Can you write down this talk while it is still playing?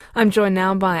I'm joined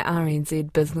now by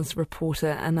RNZ business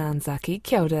reporter Anan Zaki.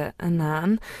 Kia ora,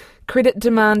 Anan. Credit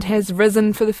demand has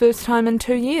risen for the first time in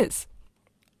 2 years.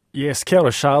 Yes, kia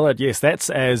ora, Charlotte. Yes, that's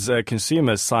as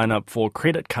consumers sign up for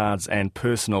credit cards and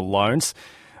personal loans.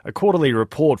 A quarterly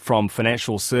report from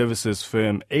financial services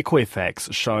firm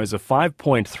Equifax shows a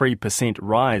 5.3%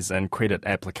 rise in credit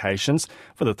applications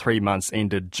for the 3 months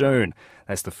ended June.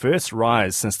 That's the first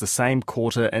rise since the same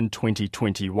quarter in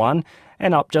 2021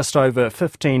 and up just over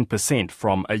 15%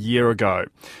 from a year ago.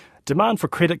 Demand for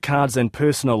credit cards and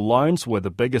personal loans were the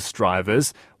biggest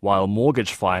drivers, while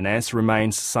mortgage finance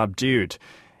remains subdued.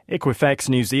 Equifax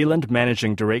New Zealand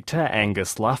Managing Director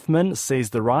Angus Luffman says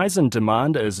the rise in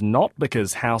demand is not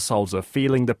because households are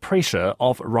feeling the pressure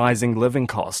of rising living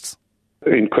costs.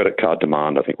 In credit card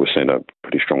demand, I think we've seen a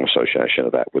pretty strong association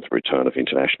of that with the return of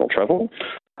international travel.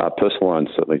 Personal loans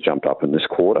certainly jumped up in this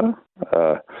quarter.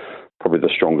 Probably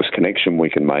the strongest connection we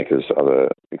can make as other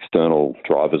external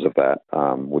drivers of that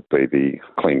would be the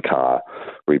Clean Car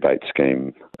rebate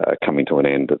scheme coming to an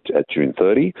end at June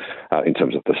 30 in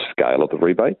terms of the scale of the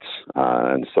rebates.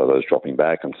 And so those dropping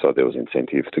back, and so there was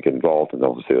incentive to get involved, and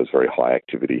obviously there was very high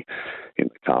activity in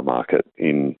the car market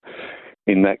in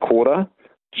that quarter.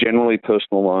 Generally,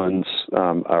 personal loans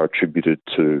are attributed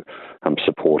to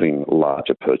supporting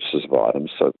larger purchases of items.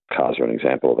 So cars are an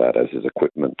example of that, as is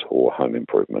equipment or home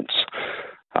improvements.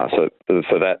 So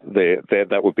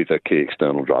that would be the key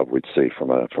external driver we'd see from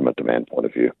a demand point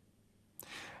of view.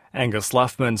 Angus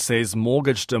Luffman says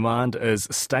mortgage demand is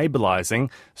stabilising,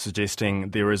 suggesting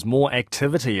there is more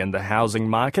activity in the housing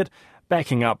market,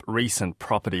 backing up recent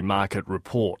property market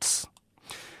reports.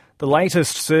 The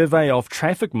latest survey of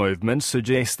traffic movements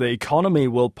suggests the economy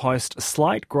will post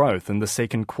slight growth in the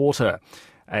second quarter.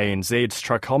 ANZ's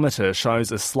truckometer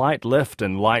shows a slight lift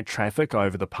in light traffic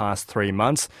over the past 3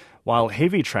 months, while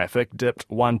heavy traffic dipped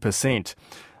 1%.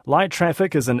 Light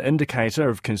traffic is an indicator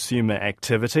of consumer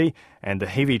activity, and the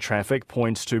heavy traffic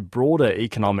points to broader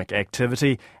economic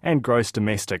activity and gross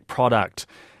domestic product.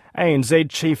 ANZ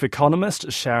Chief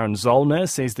Economist Sharon Zollner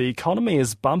says the economy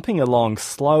is bumping along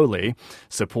slowly,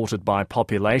 supported by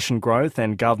population growth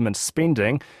and government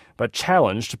spending, but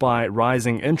challenged by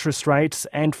rising interest rates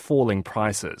and falling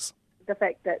prices. The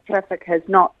fact that traffic has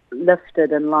not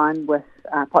lifted in line with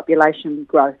population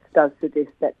growth does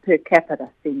suggest that per capita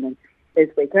spending is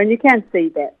weaker. And you can see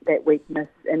that weakness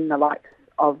in the likes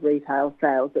of retail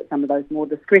sales, that some of those more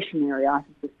discretionary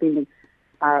items of spending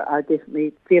are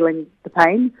definitely feeling the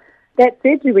pain. That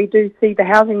said, we do see the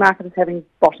housing market as having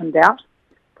bottomed out.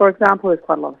 For example, there's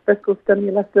quite a lot of fiscal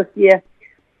stimulus this year.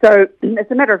 So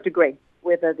it's a matter of degree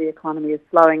whether the economy is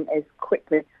slowing as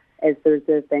quickly as the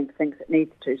Reserve Bank thinks it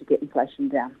needs to get inflation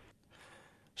down.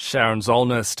 Sharon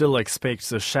Zollner still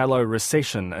expects a shallow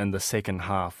recession in the second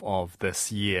half of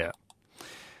this year.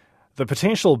 The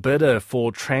potential bidder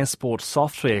for transport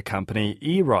software company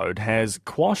eRoad has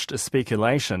quashed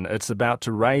speculation it's about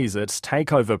to raise its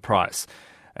takeover price.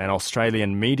 An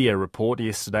Australian media report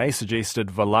yesterday suggested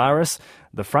Valaris,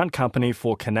 the front company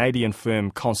for Canadian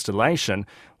firm Constellation,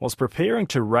 was preparing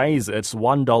to raise its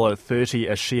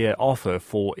 $1.30 a share offer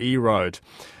for eRoad.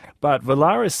 But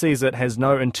Valaris says it has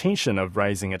no intention of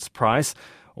raising its price,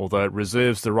 although it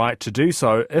reserves the right to do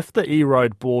so if the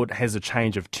eRoad board has a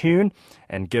change of tune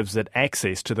and gives it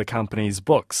access to the company's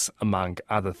books, among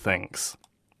other things.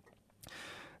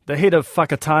 The head of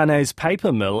Whakatane's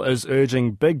paper mill is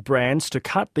urging big brands to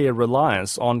cut their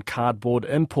reliance on cardboard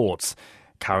imports.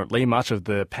 Currently, much of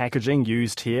the packaging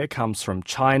used here comes from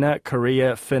China,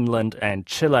 Korea, Finland and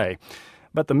Chile.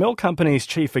 But the mill company's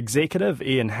chief executive,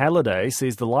 Ian Halliday,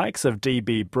 says the likes of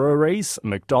DB Breweries,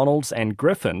 McDonald's and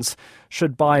Griffin's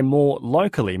should buy more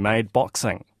locally made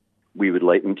boxing. We would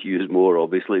like them to use more,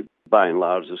 obviously. By and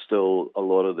large, there's still a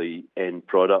lot of the end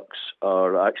products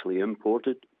are actually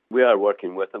imported. We are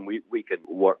working with them. We can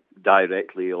work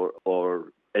directly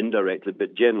or indirectly,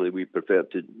 but generally we prefer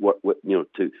to work with,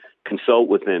 to consult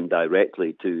with them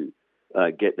directly to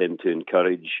get them to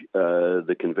encourage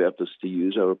the converters to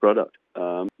use our product.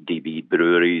 DB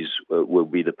Breweries will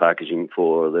be the packaging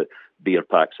for the beer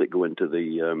packs that go into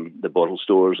the bottle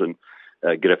stores,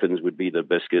 and Griffin's would be their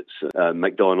biscuits.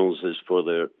 McDonald's is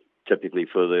typically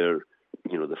for their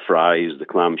the fries, the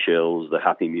clamshells, the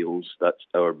Happy Meals. That's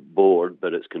our board,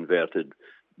 but it's converted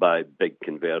by big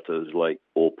converters like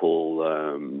Opal,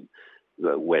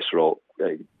 Westrock,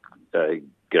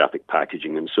 Graphic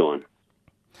Packaging and so on.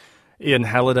 Ian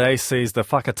Halliday says the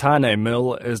Whakatane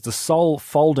mill is the sole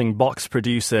folding box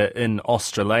producer in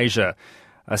Australasia.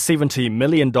 A $70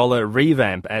 million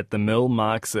revamp at the mill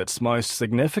marks its most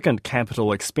significant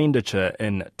capital expenditure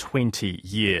in 20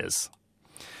 years.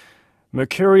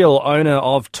 Mercurial owner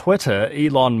of Twitter,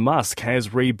 Elon Musk,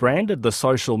 has rebranded the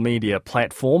social media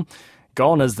platform.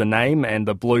 Gone is the name and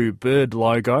the blue bird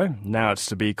logo. Now it's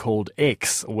to be called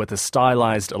X, with a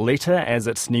stylized letter as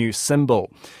its new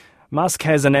symbol. Musk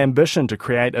has an ambition to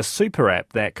create a super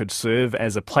app that could serve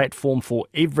as a platform for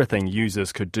everything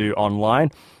users could do online,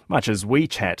 much as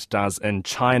WeChat does in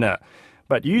China.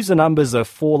 But user numbers are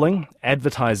falling,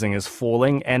 advertising is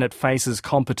falling, and it faces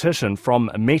competition from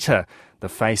Meta, the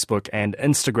Facebook and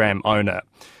Instagram owner.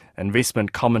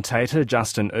 Investment commentator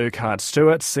Justin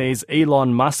Urquhart-Stewart says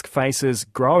Elon Musk faces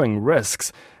growing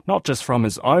risks, not just from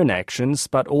his own actions,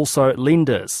 but also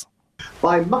lenders.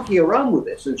 By mucking around with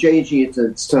it and changing it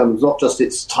in terms, not just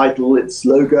its title, its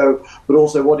logo, but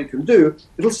also what it can do,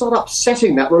 it'll start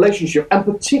upsetting that relationship, and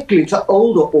particularly to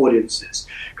older audiences.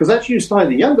 Because actually you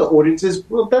find the younger audiences,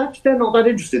 well, they're not that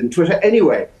interested in Twitter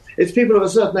anyway. It's people of a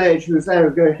certain age whose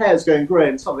hair's going grey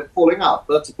and some of it falling out.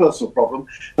 But that's a personal problem.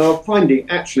 Finding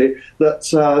actually that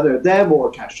they're more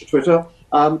attached to Twitter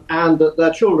and that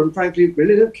their children, frankly,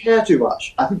 really don't care too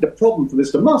much. I think the problem for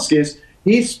Mr. Musk is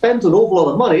he spent an awful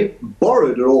lot of money,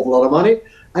 borrowed an awful lot of money,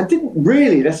 and didn't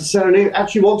really necessarily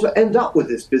actually want to end up with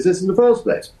this business in the first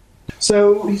place.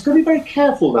 So he's going to be very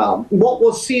careful now. What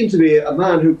was seen to be a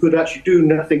man who could actually do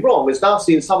nothing wrong is now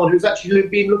seen as someone who's actually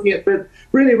been looking at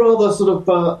really rather sort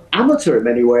of amateur in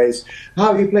many ways.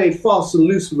 How he played fast and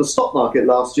loose with the stock market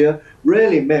last year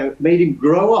really made him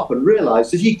grow up and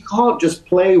realise that he can't just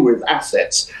play with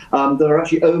assets that are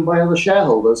actually owned by other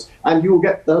shareholders, and you will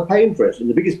get the pain for it. And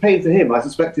the biggest pain for him, I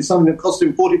suspect, is something that cost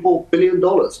him $44 billion.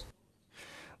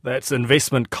 That's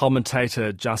investment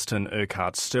commentator Justin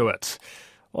Urquhart-Stewart.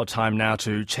 Well, time now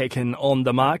to check in on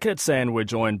the markets, and we're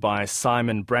joined by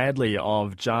Simon Bradley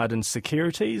of Jarden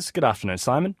Securities. Good afternoon,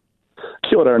 Simon.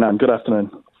 Kia ora, Anan. Good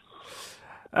afternoon.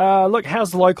 Look,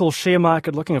 how's the local share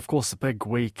market looking? Of course, a big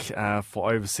week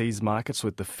for overseas markets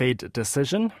with the Fed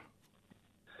decision.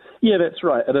 Yeah, that's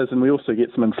right. It is, and we also get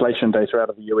some inflation data out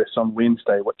of the US on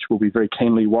Wednesday, which will be very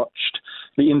keenly watched.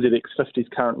 The NZX 50 is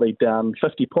currently down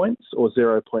 50 points, or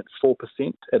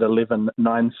 0.4% at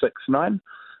 11,969.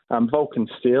 Vulcan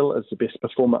Steel is the best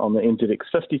performer on the NZX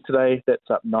 50 today. That's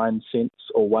up 9 cents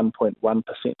or 1.1%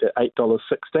 at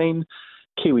 $8.16.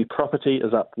 Kiwi Property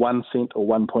is up 1 cent or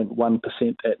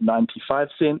 1.1% at 95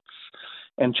 cents.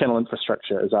 And Channel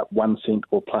Infrastructure is up 1 cent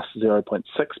or plus 0.6%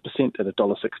 at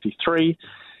 $1.63.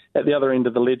 At the other end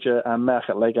of the ledger,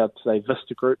 market laggard today,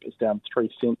 Vista Group is down 3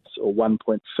 cents or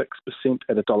 1.6%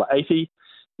 at $1.80.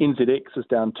 NZX is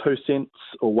down 2 cents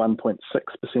or 1.6%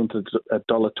 at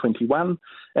 $1.21,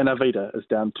 and Arvida is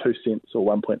down 2 cents or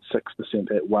 1.6%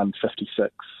 at $1.56.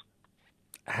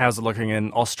 How's it looking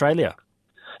in Australia?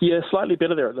 Yeah, slightly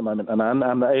better there at the moment, Anan.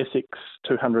 The ASX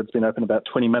 200 has been open about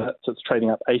 20 minutes. It's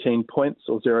trading up 18 points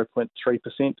or 0.3%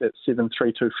 at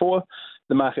 7,324.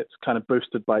 The market's kind of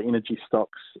boosted by energy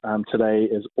stocks today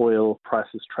as oil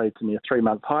prices trade to near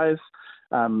 3-month highs.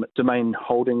 Domain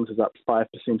Holdings is up 5%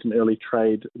 in early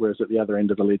trade, whereas at the other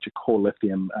end of the ledger, Core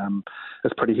Lithium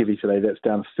is pretty heavy today. That's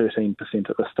down 13%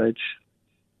 at this stage.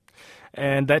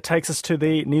 And that takes us to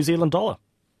the New Zealand dollar.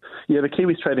 Yeah, the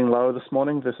Kiwi's trading lower this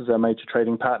morning versus our major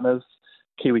trading partners.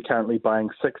 Kiwi currently buying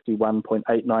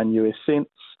 61.89 US cents,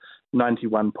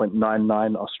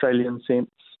 91.99 Australian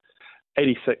cents,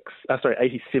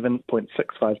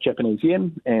 87.65 Japanese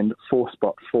yen, and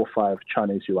 4.45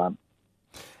 Chinese yuan.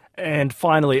 And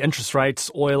finally, interest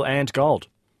rates, oil and gold.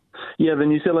 Yeah, the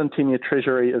New Zealand 10-year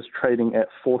Treasury is trading at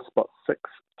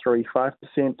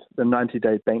 4.635%, the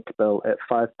 90-day bank bill at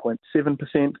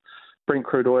 5.7%. Brent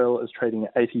crude oil is trading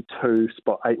at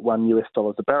 $82.81 US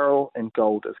dollars a barrel, and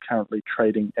gold is currently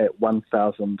trading at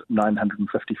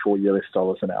 $1,954 US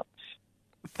dollars an ounce.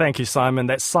 Thank you, Simon.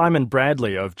 That's Simon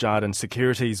Bradley of Jarden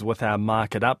Securities with our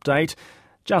market update.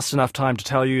 Just enough time to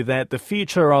tell you that the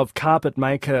future of carpet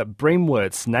maker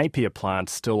Bremworth's Napier plant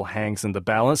still hangs in the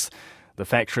balance. The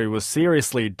factory was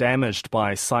seriously damaged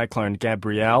by Cyclone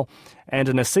Gabrielle, and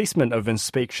an assessment of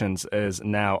inspections is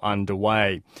now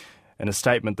underway. In a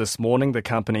statement this morning, the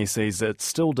company says it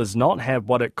still does not have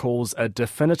what it calls a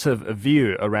definitive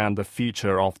view around the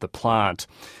future of the plant.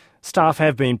 Staff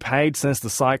have been paid since the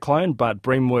cyclone, but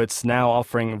Bremworth's now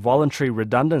offering voluntary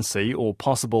redundancy or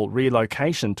possible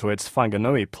relocation to its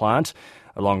Whanganui plant,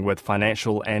 along with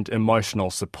financial and emotional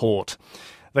support.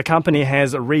 The company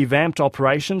has revamped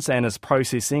operations and is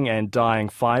processing and dyeing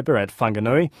fibre at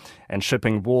Whanganui and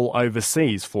shipping wool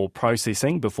overseas for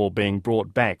processing before being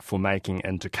brought back for making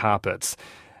into carpets.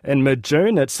 In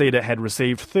mid-June, it said it had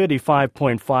received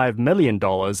 $35.5 million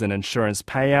in insurance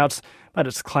payouts, but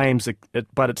its claims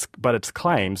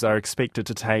are expected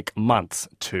to take months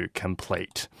to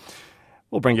complete.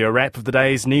 We'll bring you a wrap of the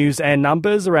day's news and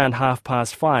numbers around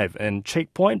 5:30 in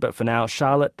Cheekpoint. But for now,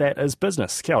 Charlotte, that is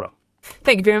business. Kia ora.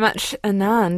 Thank you very much, Anan.